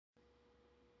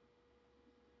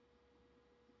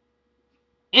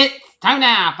time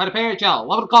now for the PHL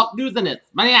 11 o'clock news in this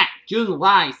Monday night,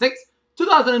 July 6,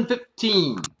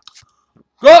 2015.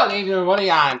 Good evening, everybody.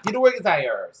 I'm Peter Wiggins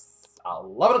here.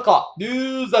 11 o'clock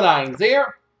news and I'm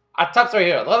here. Our tops right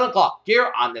here, 11 o'clock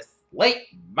here on this late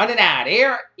Monday night.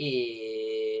 Here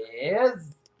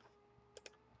is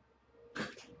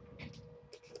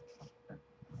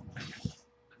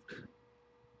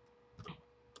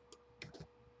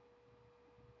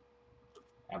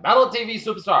a Battle TV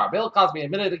superstar Bill Cosby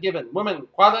admitted to giving women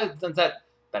qualities and said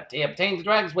that he obtained the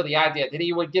drugs with the idea that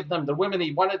he would give them the women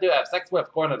he wanted to have sex with,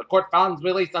 according to the court filings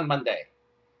released on Monday.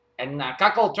 In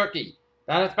Kakul, Turkey,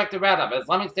 the unexpected roundup of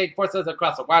Islamic State forces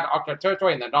across a wide occupied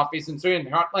territory in the northeastern Syrian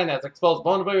heartland has exposed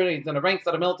vulnerabilities in the ranks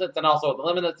of the militants and also the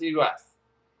limits of the U.S.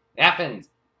 In Athens,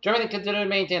 Germany continued to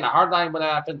maintain a hard line with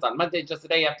Athens on Monday, just a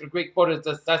day after Greek voters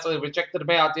successfully rejected a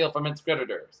bailout deal from its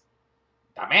creditors.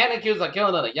 The man accused of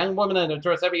killing a young woman in a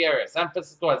tourist-heavy area, San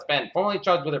Francisco, has been formally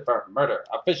charged with it for murder,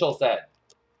 officials said.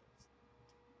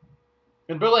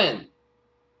 In Berlin,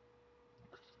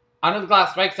 under the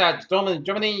glass strikes at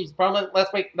Germany's prominent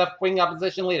left-wing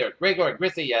opposition leader, Gregor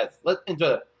Gysi, has lit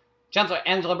into Chancellor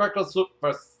Angela Merkel's soup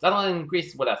for settling in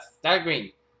Greece with a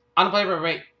staggering unemployment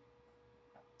rate,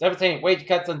 devastating wage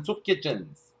cuts and soup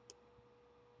kitchens.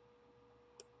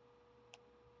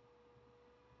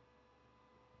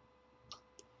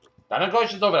 The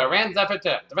negotiations over Iran's effort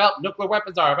to develop nuclear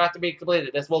weapons are about to be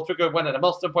completed. This will trigger one of the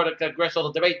most important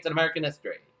congressional debates in American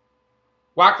history.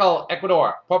 Huacal,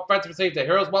 Ecuador. Pope Francis received a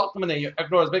hero's welcome in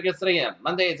Ecuador's biggest city on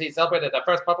Monday as he celebrated the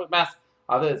first public mass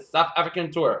of his South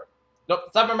American tour,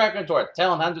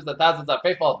 telling hundreds of thousands of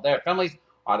faithful of their families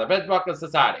are the bedrock of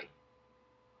society.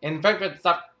 In Frankfurt,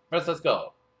 San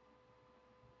Francisco,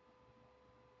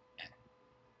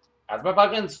 as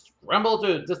Republicans scramble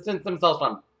to distance themselves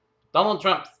from Donald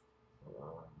Trump's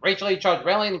racially charged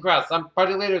rallying crowd, some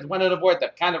party leaders wanted to avoid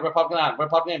the kind of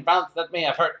Republican violence that may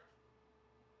have hurt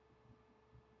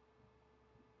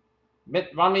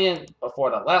Mitt Romney before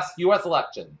the last U.S.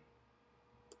 election.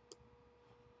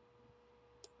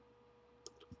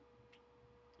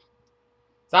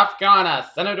 South Carolina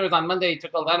senators on Monday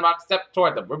took a landmark step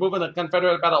toward the removing the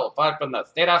Confederate battle flag from the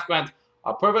State House grant,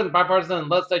 a proven bipartisan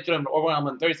legislation of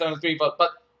overwhelming 37-3 vote, but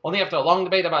only after a long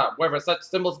debate about whether such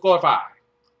symbols qualify.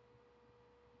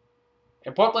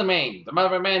 In Portland, Maine, the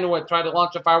mother of a man who had tried to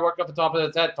launch a firework off the top of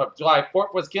his head for July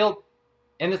 4th was killed.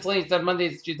 Innocently said Monday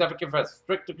she's advocating for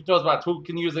strict controls about who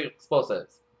can use the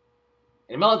explosives.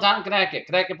 In Middletown,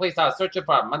 Connecticut, police are searching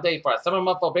for Monday for a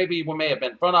 7-month-old baby who may have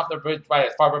been thrown off the bridge by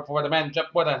his father before the man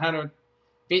jumped more than 100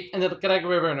 feet into the Connecticut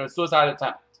River in a suicide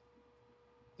attempt.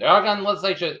 The Oregon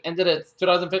legislature ended its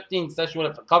 2015 session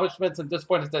with accomplishments and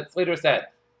disappointments, its leader said.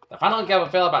 The final gavel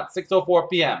fell about 6:04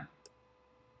 p.m.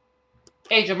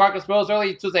 Asian markets rose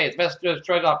early Tuesday as investors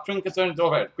shrugged off twin concerns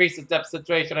over Greece's debt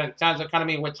situation and China's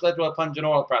economy, which led to a plunge in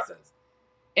oil prices.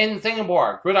 In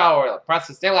Singapore, crude oil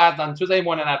prices stabilized on Tuesday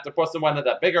morning after posting one of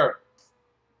the bigger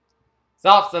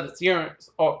sell-offs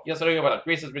yesterday over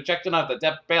Greece's rejection of the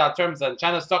debt bailout terms and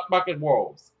China's stock market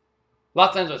woes.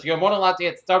 Los Angeles, you're more than likely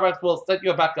at Starbucks will set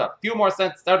you back a few more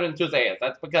cents starting Tuesday.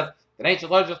 That's because the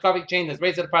nation's largest coffee chain is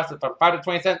raising the prices from 5 to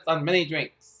 20 cents on many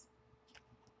drinks.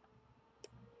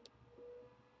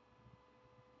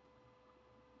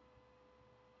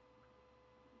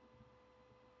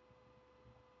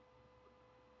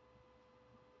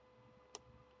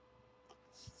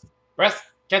 Breast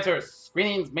cancer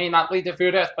screenings may not lead to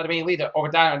fewer deaths, but it may lead to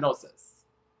overdiagnosis.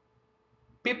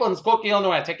 People in Skokie,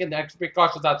 Illinois are taking the extra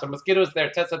precautions out to mosquitoes.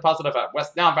 They're tested positive for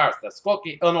West Nile virus. The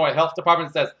Skokie, Illinois Health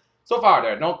Department says so far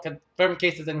there are no confirmed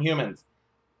cases in humans.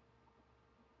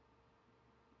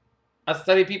 A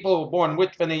study of people who were born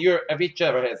within a year of each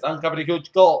other has uncovered a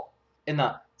huge gulf in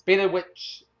the speed at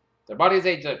which their body's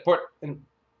age report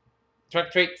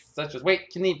traits such as weight,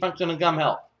 kidney function, and gum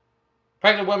health.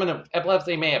 Pregnant women with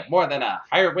epilepsy may have more than a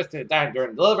higher risk of dying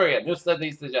during delivery, a new study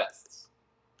suggests.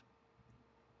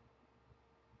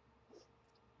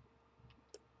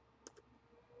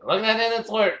 Looking at its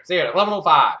alerts here at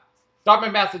 11:05.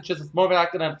 Dartmouth, Massachusetts, more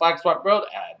accident on Flag Swap Road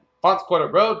and Fonts Quarter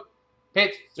Road.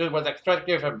 Page was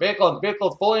extracted from vehicle and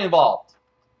vehicles fully involved.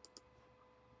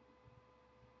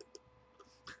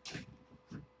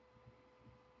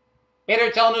 Peter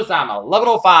Tell News Time,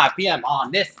 11:05 p.m. on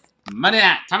this Monday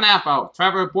night. Time now for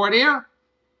travel report here.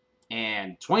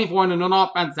 And 24 on the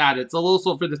northbound side. It's a little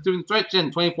slow for the student stretch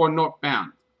and 24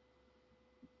 northbound.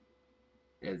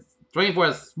 It's 24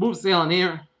 is smooth sailing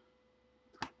here.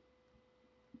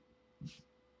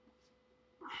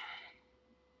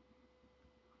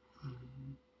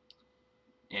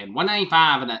 And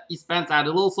 195 on the eastbound side, a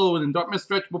little slow in the Dartmouth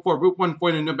stretch before Route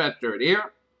 140 in New Bedford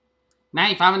here.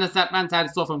 95 on the southbound side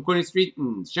is slow from Queen Street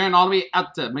and Sharon all the way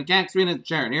out to Mechanic Street and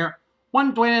Sharon here.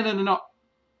 120 in the north.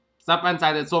 Southbound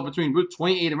side is slow between Route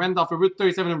 28 and Randolph and Route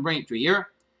 37 and Braintree here.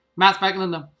 Mass back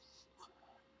in the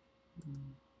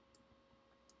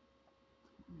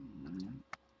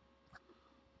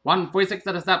 146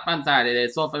 to the southbound side. It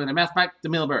is sold from the Mass back to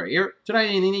Millbury here.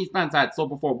 290 in the eastbound side sold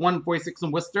before 146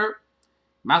 in Worcester.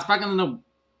 Mass back in the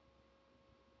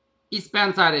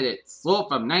eastbound side, it's sold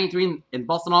from 93 in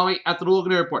Boston all the way out to the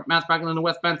Logan Airport. Mass back on the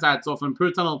westbound side, sold from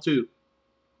Peru Tunnel to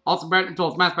Austin Brenton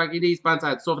Tolls. Mass back in the eastbound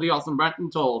side, sold for the Austin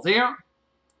Brenton Tolls here.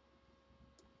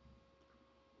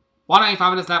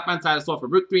 195 on the southbound side, sold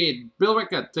from Route 3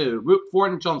 Billerica to Route 4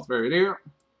 in Chelmsford here.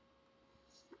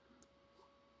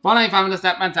 495 on the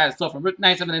southbound side, sold from Route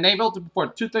 97 in Naval to before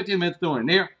 213 minutes doing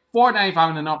here. 495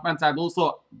 on the northbound side,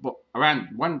 also around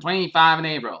 125 in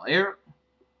April here.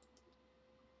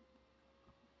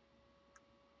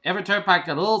 Everett Turnpike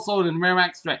got a little slow in the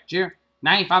Merrimack stretch here.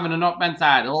 95 on the northbound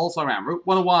side, also around Route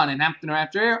 101 in Hampton, New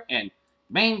Hampshire here. And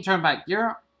Main Turnpike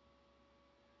here.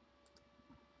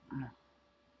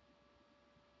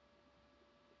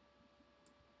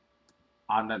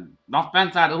 On the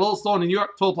northbound side, a little slow in the New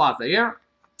York Toll Plaza here.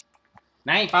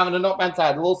 95 on the northbound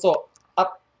side, a little slow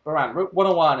up around Route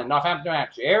 101 in Northampton, New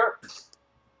Hampshire here.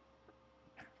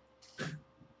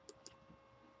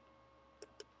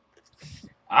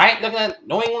 Alright, looking at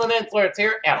New England alerts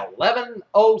here at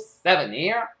 11:07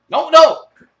 here. No!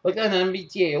 Looking at the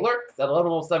MBTA alerts at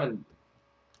 11:07.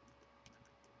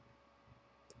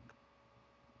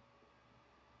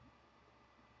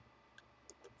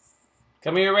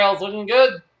 Commuter rail's looking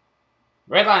good.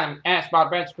 Red line, Ashmont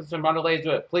branch pursuing underlays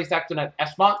with police action at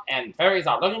Ashmont, and ferries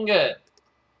are looking good.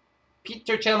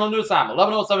 Peter Channel News Time,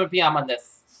 11:07 p.m. on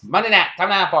this Monday night. Time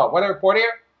now for a weather report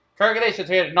here. Current conditions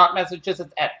here in North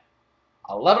Massachusetts at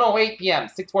 11:08 p.m.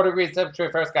 64 degrees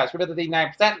temperature, first skies humidity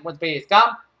 9%. Wind speed is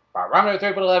calm.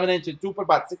 Barometer 3.11 inches, 2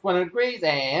 about 61 degrees,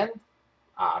 and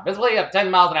visibility of 10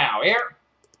 miles an hour here.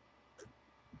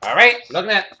 Alright,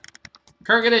 looking at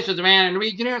current conditions around in the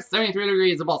region here. 73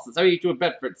 degrees in Boston, 72 in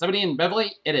Bedford, 70 in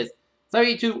Beverly. It is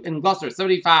 72 in Gloucester,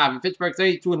 75 in Fitchburg,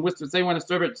 72 in Worcester, 71 in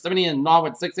Sturbridge, 70 in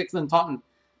Norwood, 66 in Taunton,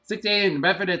 68 in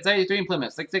Bedford, it's 73 in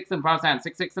Plymouth, 66 in Provincetown,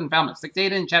 66 in Falmouth,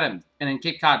 68 in Chatham, and in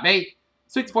Cape Cod Bay.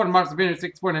 64 in Martha's Vineyard,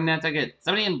 64 in Nantucket,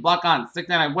 70 in Block-On,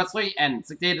 69 in Wesley, and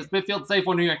 68 in Smithfield,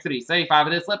 74 in New York City, 75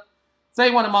 in Islip,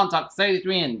 71 in Montauk,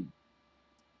 73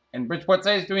 in Bridgeport,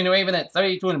 73 in New Haven, it's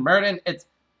 72 in Meriden, it's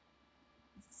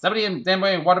 70 in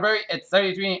Danbury and Waterbury, it's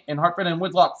 73 in Hartford and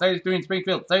Woodlock, 73 in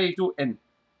Springfield, 72 in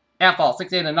Athol,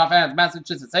 68 in Northampton,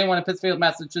 Massachusetts, 71 in Pittsfield,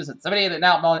 Massachusetts, 78 in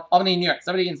Albany, New York,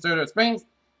 70 in Sturdivant Springs,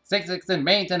 66 in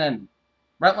Bennington and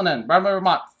Rutland and Bradford,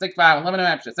 Vermont, 65 in Lebanon, New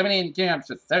Hampshire, 78 in King, New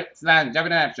Hampshire, 69 in Jefferson,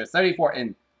 New Hampshire, 74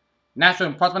 in Nashville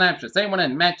and Portsmouth, New Hampshire, 71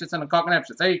 in Manchester and Concord, New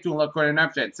Hampshire, 72 in Lockport, New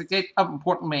Hampshire, and 68 up in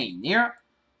Portland, Maine. Here,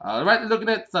 right, looking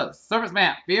at the surface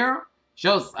map here,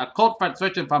 shows a cold front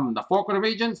stretching from the Four Quarter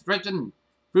region, stretching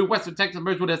through western Texas,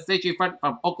 merged with a stationary front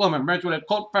from Oklahoma, and merged with a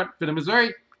cold front for the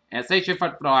Missouri, and a stationary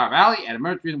front for the Ohio Valley, and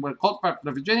merged with a cold front for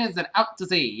the Virginians, and out to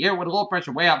sea here with a low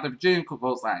pressure way off the Virginian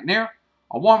coastline here,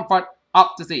 a warm front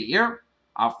up to sea here.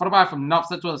 Followed by from north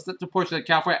central to central portion of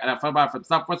California, and followed by from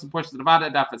southwestern portion of Nevada,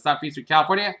 and for southeastern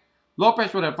California. Low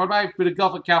pressure with a followed by through the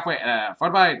Gulf of California, and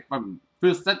followed by from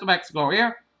through central Mexico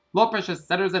here. Low pressure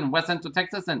centers in west central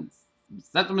Texas and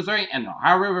central Missouri and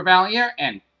Ohio River Valley here,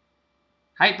 and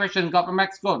high pressure in the Gulf of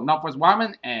Mexico, northwest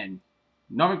Wyoming, and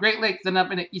northern Great Lakes, and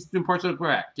up in the eastern portion of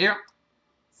Quebec here.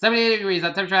 78 degrees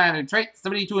at temperature in Detroit,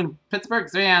 72 in Pittsburgh,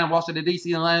 79 in Washington,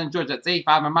 D.C., and Atlanta, Georgia. It's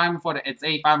 85 in Miami, Florida. It's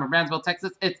 85 in Brownsville,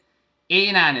 Texas. It's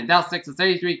 89 in Dallas, Texas,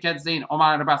 33 Kansas City,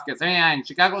 Omaha, Nebraska, 79 in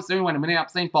Chicago, 71 in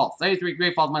Minneapolis, St. Paul, 73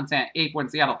 Great Falls, Montana, 84 in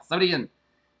Seattle, 70 in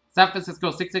San Francisco,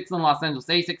 66 in Los Angeles,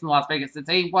 86 in Las Vegas, it's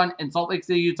 81 in Salt Lake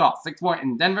City, Utah, 64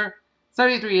 in Denver,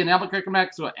 73 in Albuquerque,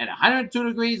 Mexico, and 102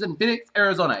 degrees in Phoenix,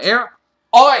 Arizona. Air.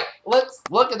 All right, let's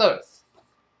look at those.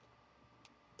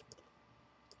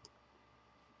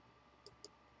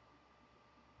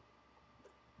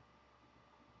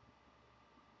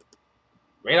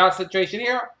 Radar situation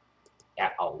here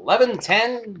at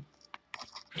 11:10,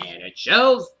 and it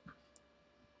shows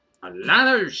a lot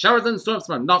of showers and storms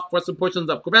from northwestern portions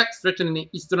of Quebec, stretching in the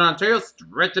eastern Ontario,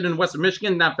 stretching in western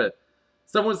Michigan, down for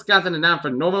southern Wisconsin, and down for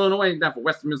northern Illinois, down for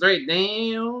western Missouri,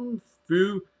 down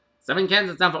through southern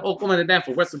Kansas, down for Oklahoma, and down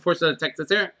for western portions of Texas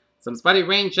here. Some spotty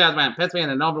rain showers around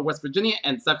Pennsylvania and northern West Virginia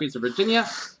and southeastern Virginia.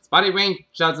 Spotty rain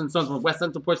showers and storms from west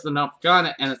central portions of North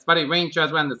Carolina, and spotty rain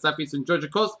showers around the southeastern Georgia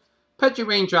coast. Patchy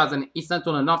rain showers in the east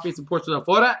central and northeastern portions of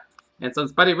Florida, and some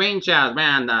spotty rain showers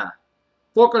around the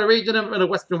Four Quarter region of the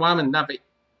western Wyoming,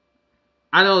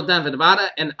 Idaho, Denver,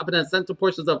 Nevada, and up in the central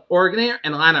portions of Oregon here,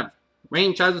 and a line of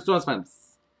rain showers and storms from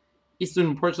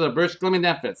eastern portions of British Columbia,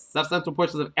 Memphis, south-central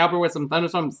portions of Alberta with some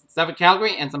thunderstorms, southern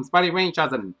Calgary, and some spotty rain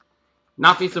showers in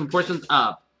northeastern portions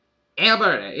of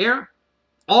Alberta here.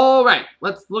 All right,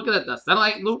 let's look at the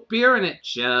satellite loop here, and it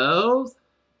shows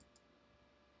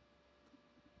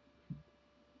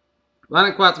line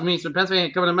across from eastern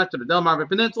Pennsylvania covering much of the Delmarva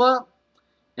Peninsula,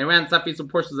 and around southeastern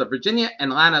portions of Virginia,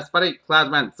 and a line of spotty clouds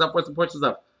around southwestern portions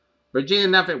of Virginia,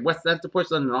 Norfolk, west central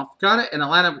portions of North Carolina, and a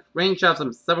line of rain showers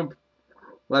from southern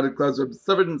clouds from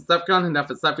southern South Carolina,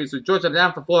 Norfolk, southeastern Georgia,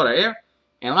 down for Florida here,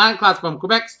 and a line of clouds from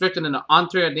Quebec stretching into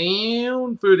Ontario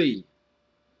down through the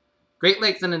Great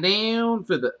Lakes and down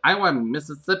through the Iowa,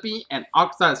 Mississippi, and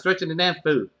Arkansas stretching down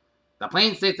through the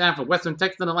Plains States down for western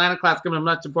Texas and Atlantic clouds coming from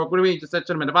much of Fort Greene, just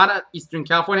section of Nevada, eastern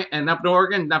California, and up to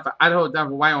Oregon, down for Idaho, down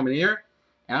for Wyoming here.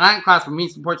 And a line of clouds from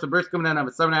eastern portions of British coming down over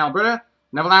southern Alberta.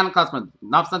 Another line of clouds from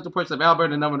north central portions of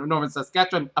Alberta and northern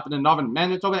Saskatchewan, up in the northern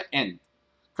Manitoba, and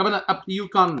coming up the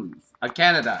Yukon of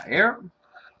Canada here.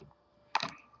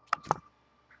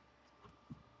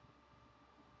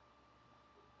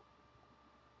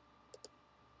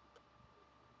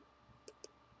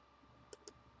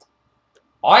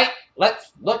 Alright,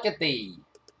 let's look at the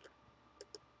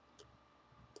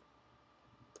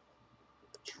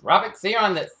tropics here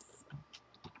on this.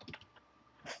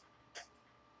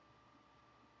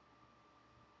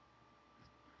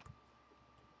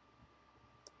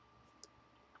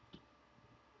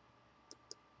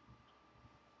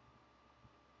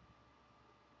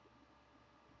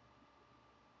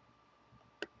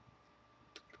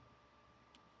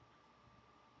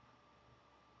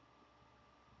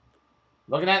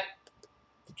 Looking at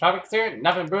the tropics here,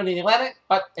 nothing brewing in the Atlantic,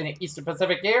 but in the eastern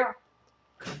Pacific here.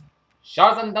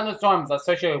 Showers and thunderstorms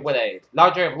associated with a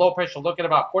large area of low pressure located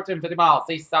about 1450 miles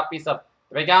east-southeast of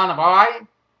the Big Island of Hawaii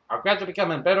are gradually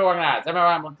becoming better organized.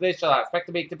 MRI glaciers are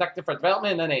expected to be conducted for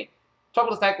development, and a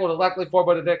tropical cycle will likely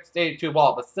forward the next day to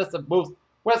ball. The system moves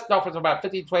west northwards for about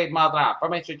 50 to 80 miles an hour.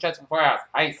 Formation chance for 4 hours.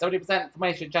 Height 70%.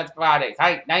 Formation chance for 5 days.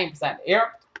 Height 90%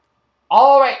 here.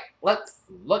 Alright, let's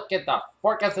look at the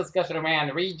forecast discussion around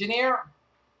the region here.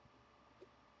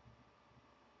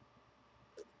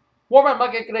 Warmer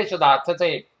muggy conditions are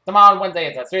today, tomorrow and Wednesday.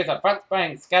 It's a series of front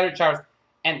spraying, scattered showers,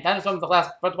 and thunderstorms. The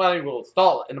last front weather will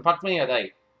stall in approximately a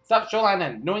day. South Shoreline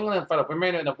and New England for the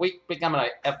remainder of the week becoming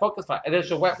a focus for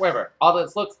additional wet weather. All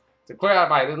this looks to clear out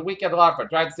by the weekend. A lot for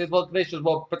dry seasonal conditions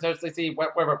will potentially see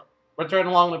wet weather return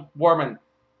along the warm and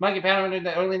muggy pattern in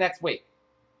the early next week.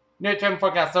 Near-term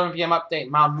forecast 7 p.m. update.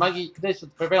 Mild muggy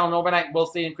conditions prevailing overnight. We'll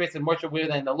see increase in moisture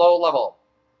within the low level.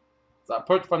 So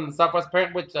approach from the southwest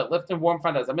parent, which the lift and warm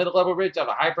front as a middle-level ridge of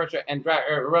a high pressure and dry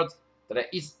air erodes to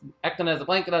the east, acting as a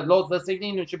blanket of lows this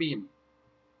evening. It should be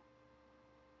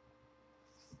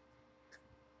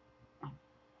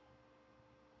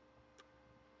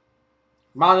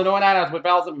mild and overnight as with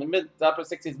valves in the mid to upper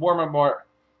 60s, warmer, more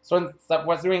southern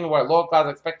southwest New England, where low clouds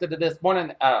expected this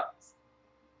morning.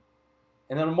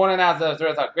 And in the morning, as there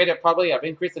is a greater probability of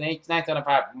increase in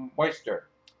H975 moisture.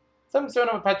 Some concern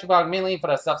of a petrifog mainly for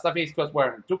the southeast coast,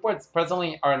 where dew points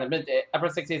presently are in the mid to upper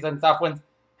 60s, and south winds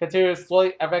continue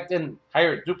slowly affecting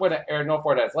higher dew point air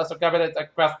northward as lesser confidence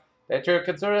across the interior,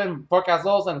 considering forecast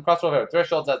lows and crossover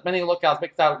thresholds as many locales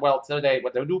mixed out well today,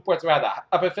 with the dew points around the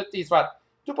upper 50s, but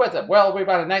dew points have well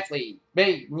rebounded nicely.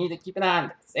 May need to keep an eye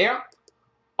on this here.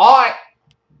 Alright,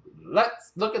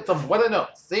 let's look at some weather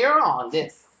notes here on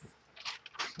this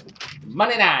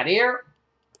Monday night here.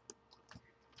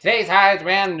 Today's highs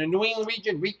around the New England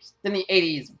region reached in the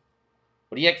 80s,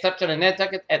 with the exception of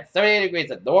Nantucket at 78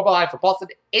 degrees at the normal high for Boston,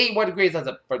 81 degrees as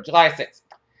of for July 6th.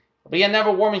 It'll be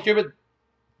another warm and humid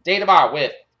day tomorrow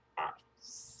with a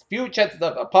few chances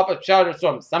of a pop-up shower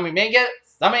storm. Some we may get,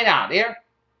 some may not here.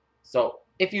 So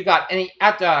if you got any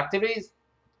outdoor activities,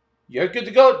 you're good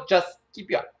to go. Just keep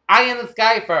your eye in the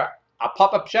sky for a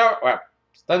pop-up shower or a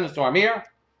thunderstorm here.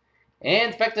 And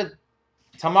expected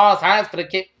tomorrow's highs for the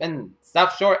Cape and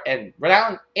South Shore and Rhode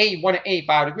Island, 81 to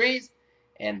 85 degrees.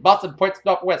 And Boston, Ports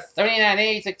Northwest, 79 to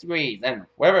 86 degrees. And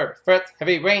wherever threats,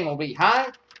 heavy rain will be high,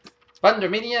 thunder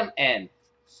medium, and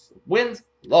winds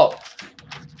low.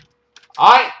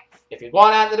 Alright, if you're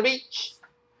going out to the beach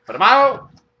for tomorrow,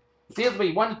 seas will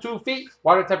be 1 to 2 feet,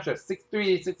 water temperature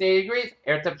 63 to 68 degrees,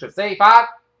 air temperature 75,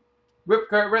 rip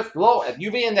current risk low, and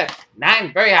UV index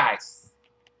 9 very high.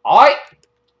 Alright.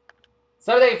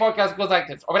 7-day forecast goes like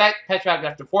this. Overnight, Petrifog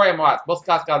after 4 a.m. watts. Most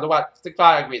clouds got to about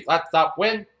 65 degrees. Lots of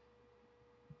wind.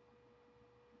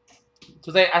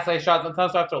 Tuesday, isolated showers and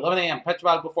thunderstorms after 11 a.m.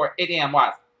 Petrifog before 8 a.m.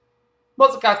 watts. Most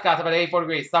of the clouds got about 84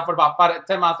 degrees. South for about 5 to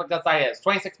 10 miles per gust is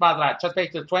 26 miles an hour. Chest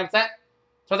rate to 20%.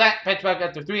 So that Pittsburgh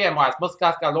up to 3 a.m. west. Most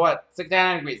got low at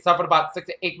 69 degrees. Suffered about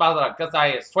 68 miles an hour. Gust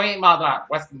high is 28 miles an hour.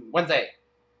 Wednesday.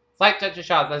 Slight touch of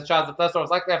showers. Those showers of thunderstorms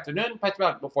likely afternoon.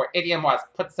 Pittsburgh before 8 a.m. west.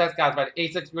 Put the skies about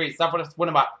 86 degrees. Suffered wind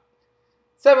about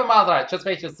 7 miles an hour.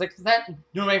 Anticipation is 6%.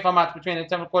 New rainfall amounts between a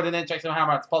 10-quarter and inch and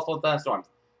hammer. It's possible thunderstorms.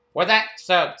 With that,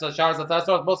 so showers of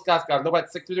thunderstorms. Most skies got low at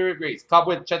 63 degrees.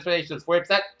 Cloud anticipation is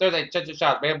 40%. Thursday, chance of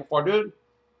showers may before noon.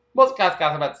 Most skies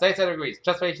got about 67 degrees.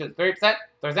 Anticipation is 30%.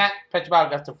 Thursday,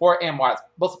 Pittsburgh got to 4 a.m. west.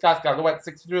 Most skies got low at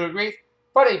 62 degrees.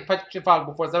 Friday, Pittsburgh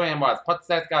before 7 a.m. west. Put the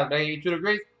skies got about 82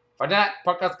 degrees. Friday night,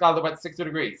 podcast got about 60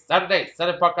 degrees. Saturday,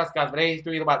 podcast got about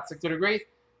 83 about 60 degrees.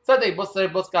 Sunday, most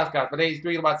got about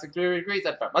 83 about 60 degrees.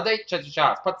 And for Monday, chance of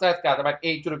showers. Put the got about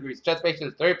 82 degrees. Anticipation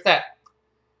is 30%.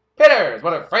 Pitters,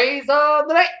 what a phrase of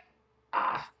the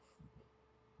night.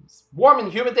 It's warm and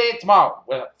humid day tomorrow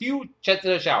with a few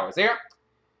chances of showers here.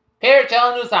 Pair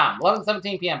Channel News Time,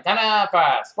 11:17 p.m. Time for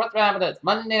Sports Roundup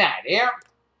Monday night here.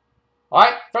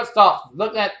 Alright, first off,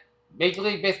 looking at Major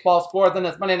League Baseball scores on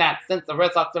this Monday night since the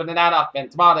Red Sox have been out off, and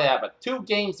tomorrow they have a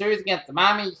 2-game series against the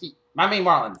Miami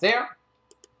Marlins here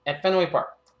at Fenway Park.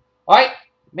 Alright,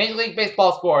 Major League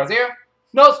Baseball scores here.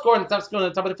 No score in the seventh school in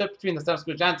the top of the fifth between the seventh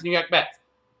school Giants and New York Mets.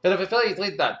 Philadelphia Phillies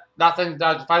lead the Los Angeles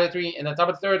Dodgers 5-3 in the top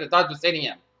of the third at Dodger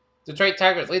Stadium. Detroit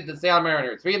Tigers lead the Seattle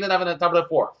Mariners 3-11 in the top of the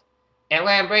fourth.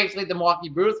 Atlanta Braves lead the Milwaukee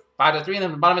Brewers 5-3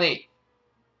 in the bottom of the eighth.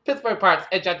 Pittsburgh Pirates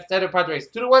edge out the San Diego Padres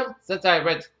 2-1. Cincinnati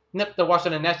Reds nip the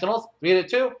Washington Nationals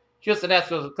 3-2. Houston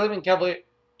Astros with Cleveland Cavaliers.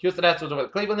 Houston Astros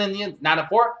with Cleveland Indians 9-4.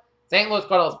 St. Louis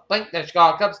Cardinals blank the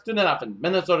Chicago Cubs 2-0.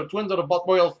 Minnesota Twins over the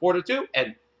Baltimore Orioles 4-2.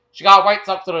 And Chicago White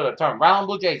Sox over the Toronto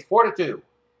Blue Jays 4-2.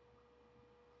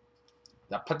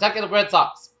 The Pawtucket Red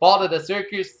Sox fall to the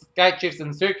Syracuse Sky Chiefs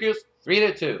in Syracuse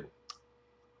 3-2.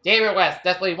 David West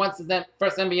definitely wants his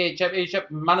first NBA championship.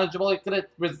 Manageably couldn't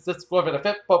resist score for the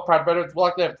fifth, but Proud Veterans will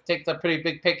likely have to take some pretty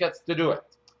big pay cuts to do it.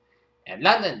 In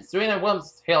London, Serena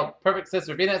Williams hailed perfect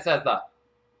sister Venus as the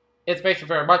inspiration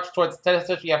for her march towards tennis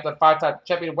history after the 5-time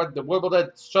champion won the Wimbledon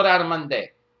showdown on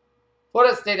Monday.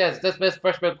 Florida State has dismissed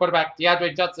freshman quarterback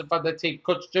DeAndre Johnson from the team.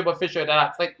 Coach Jimbo Fisher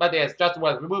announced late Monday as Johnson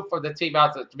was removed from the team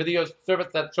after the video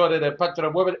service that showed him punching a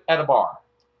woman at a bar.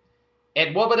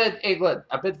 In Wimbledon, England,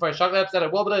 a bid for a shocking upset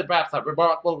at Wimbledon, perhaps a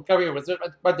remarkable recovery was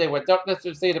Monday when darkness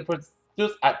was seen to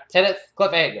produce a tennis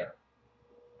cliffhanger.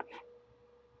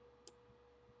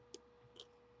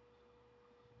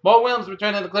 Mo Williams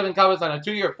returned to the Cleveland Cavaliers on a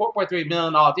 2-year, $4.3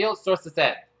 million deal, sources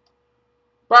said.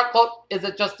 Brock Holt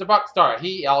isn't just a rock star.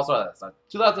 He also has a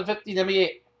 2015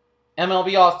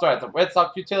 MLB All-Star as a Red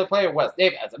Sox utility player was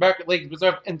named as American League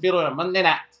Reserve infielder on Monday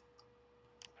night.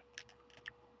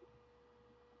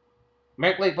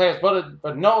 American League players voted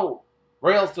for no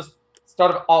Royals to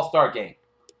start an All-Star game.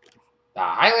 The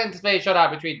highly anticipated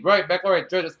showdown between Roy McIlroy and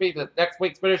Jordan Spieth at next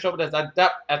week's British Open is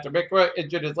undoubted after McIlroy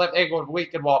injured his left ankle over the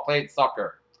weekend while playing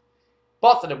soccer.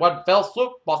 Boston in one fell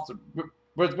swoop. Boston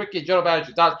was Ricky General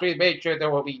Manager Don Street made sure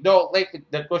there will be no lengthy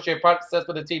negotiating process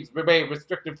for the teams remain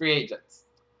restricted free agents.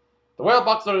 The World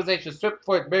Box Organization stripped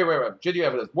Floyd Mayweather of Jr.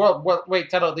 of his world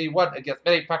weight title he won against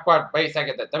Manny Pacquiao May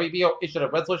 2nd. The WBO issued a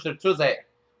resolution Tuesday.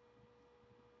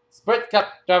 Sprint Cup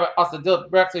driver Austin Dillon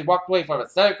miraculously walked away from a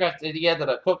sudden crash at the end of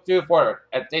the Cook 2 forward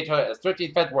at Daytona as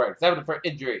 13 feds were examined for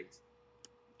injuries.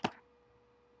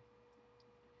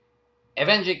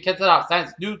 Avenging Kenseth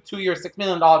signs new 2-year, $6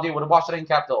 million deal with the Washington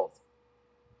Capitals.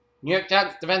 New York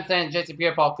Giants defense end Jason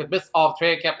Pierre-Paul could miss all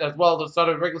trade cap as well as the start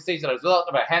of the regular season as a result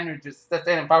of a hand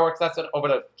sustained fireworks lesson over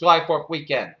the July 4th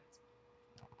weekend.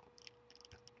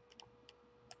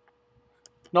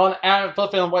 Nolan Aaron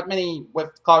fulfilling what many with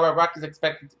Colorado Rockies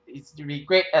expect to be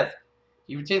great as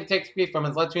he routinely takes grief from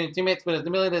his Latino teammates with his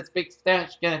ability to speak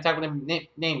Spanish again and attack with him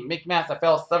named Mickey Mouse, a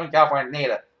fellow Southern California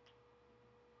native.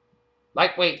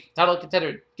 Lightweight title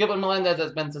contender Gilbert Melendez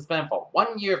has been suspended for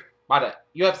 1 year by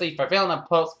the UFC for failing a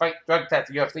post-fight drug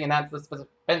test. The UFC announced the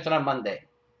suspension on Monday.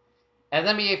 As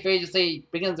NBA free agency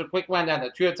begins a quick rundown,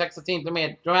 the trio of Texas teams have made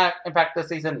a dramatic impact this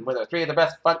season with 3 of the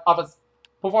best front office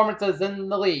performances in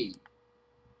the league.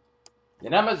 The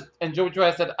numbers and Joey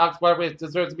Troy said Alex Rodriguez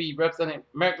deserves to be representing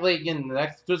American League in the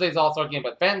next Tuesday's All-Star game,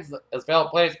 but fans, as fellow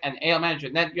players, and AL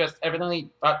manager Ned Yost evidently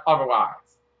thought otherwise.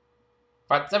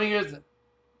 For about 7 years,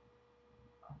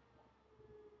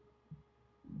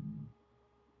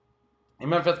 in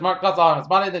Memphis, Mark Gasol has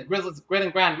spotted the Grizzlies' grit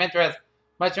and grind mentor as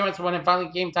much chance for winning finally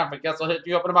game time for Gasol hit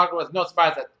the open market was no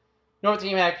surprise that no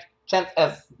team had a chance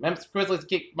as Memphis Grizzlies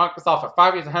keep Mark Gasol for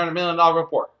 5 years and $100 million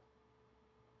report.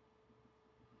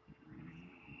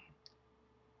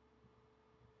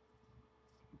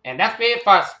 And that's be it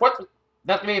for sports.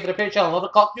 That's be it for the Page Channel 11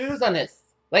 o'clock news on this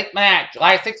late night,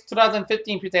 July 6,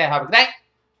 2015. Please have a good night.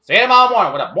 See you tomorrow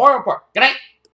morning with a more report. Good night.